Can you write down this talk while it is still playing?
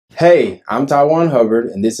Hey, I'm Taiwan Hubbard,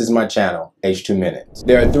 and this is my channel, H2Minutes.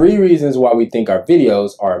 There are 3 reasons why we think our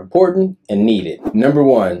videos are important and needed. Number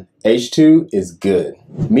 1, H2 is good.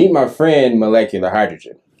 Meet my friend molecular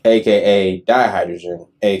hydrogen, aka dihydrogen,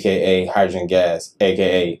 aka hydrogen gas,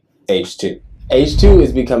 aka H2. H2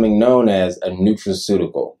 is becoming known as a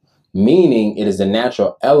nutraceutical, meaning it is a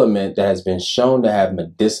natural element that has been shown to have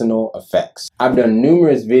medicinal effects. I've done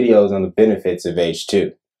numerous videos on the benefits of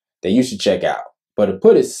H2 that you should check out. But to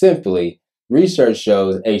put it simply, research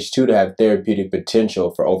shows H2 to have therapeutic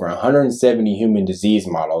potential for over 170 human disease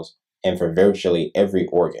models and for virtually every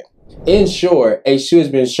organ. In short, H2 has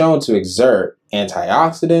been shown to exert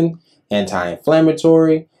antioxidant,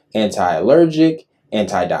 anti-inflammatory, anti-allergic,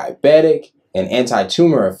 anti-diabetic, and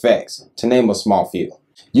anti-tumor effects, to name a small few.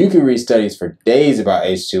 You could read studies for days about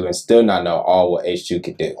H2 and still not know all what H2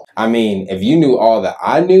 could do. I mean, if you knew all that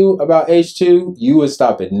I knew about H2, you would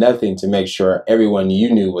stop at nothing to make sure everyone you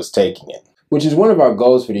knew was taking it. Which is one of our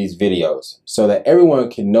goals for these videos, so that everyone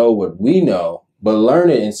can know what we know, but learn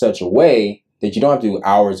it in such a way that you don't have to do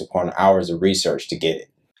hours upon hours of research to get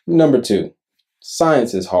it. Number 2,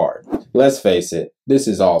 science is hard. Let's face it, this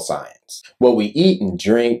is all science. What we eat and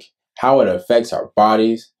drink, how it affects our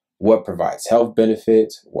bodies, what provides health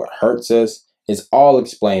benefits, what hurts us, is all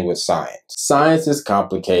explained with science. Science is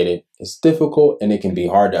complicated, it's difficult, and it can be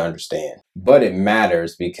hard to understand. But it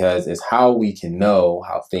matters because it's how we can know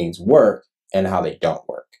how things work and how they don't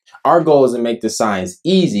work. Our goal is to make the science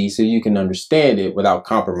easy so you can understand it without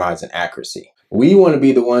compromising accuracy. We want to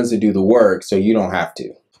be the ones to do the work so you don't have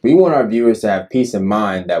to. We want our viewers to have peace of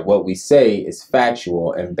mind that what we say is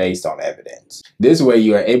factual and based on evidence. This way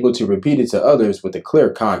you are able to repeat it to others with a clear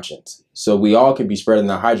conscience, so we all can be spreading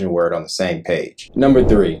the hydrogen word on the same page. Number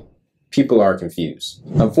 3, people are confused.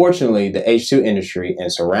 Unfortunately, the H2 industry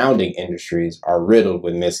and surrounding industries are riddled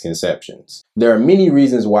with misconceptions. There are many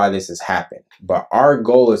reasons why this has happened, but our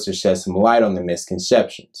goal is to shed some light on the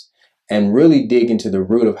misconceptions and really dig into the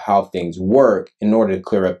root of how things work in order to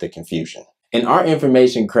clear up the confusion. In our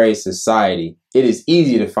information-crazed society, it is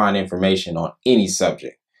easy to find information on any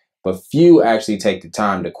subject, but few actually take the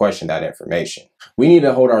time to question that information. We need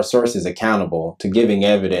to hold our sources accountable to giving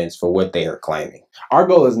evidence for what they are claiming. Our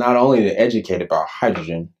goal is not only to educate about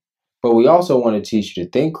hydrogen, but we also want to teach you to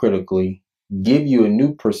think critically, give you a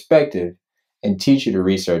new perspective, and teach you to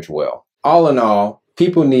research well. All in all,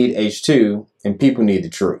 people need H2 and people need the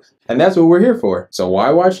truth. And that's what we're here for. So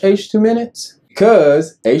why watch H2 Minutes?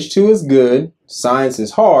 Because H2 is good, science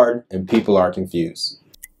is hard, and people are confused.